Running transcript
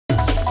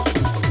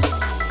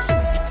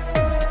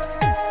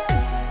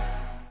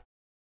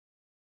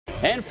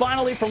And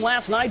finally, from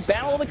last night,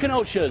 Battle of the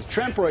Kenosha's,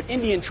 Tremper at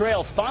Indian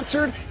Trail,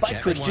 sponsored by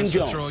Christian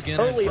Jones.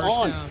 Early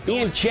on,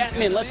 Ian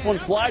Chapman lets one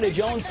fly to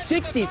Jones,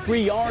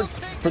 63 yards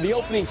for the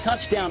opening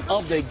touchdown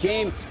of the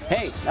game.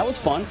 Hey, that was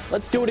fun.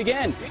 Let's do it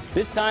again.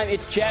 This time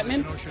it's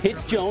Chapman,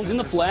 hits Jones in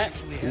the flat.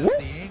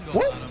 Whoop,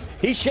 whoop.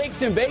 He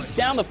shakes and bakes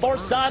down the far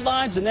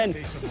sidelines and then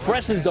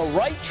presses the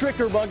right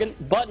trigger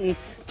button,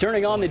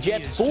 turning on the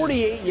Jets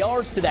 48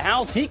 yards to the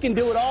house. He can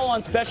do it all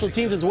on special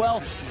teams as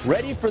well.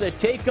 Ready for the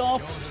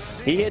takeoff.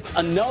 He hits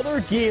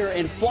another gear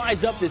and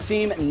flies up the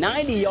seam,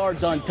 90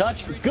 yards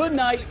untouched. Good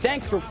night.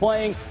 Thanks for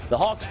playing. The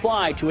Hawks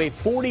fly to a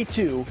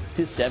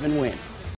 42-7 win.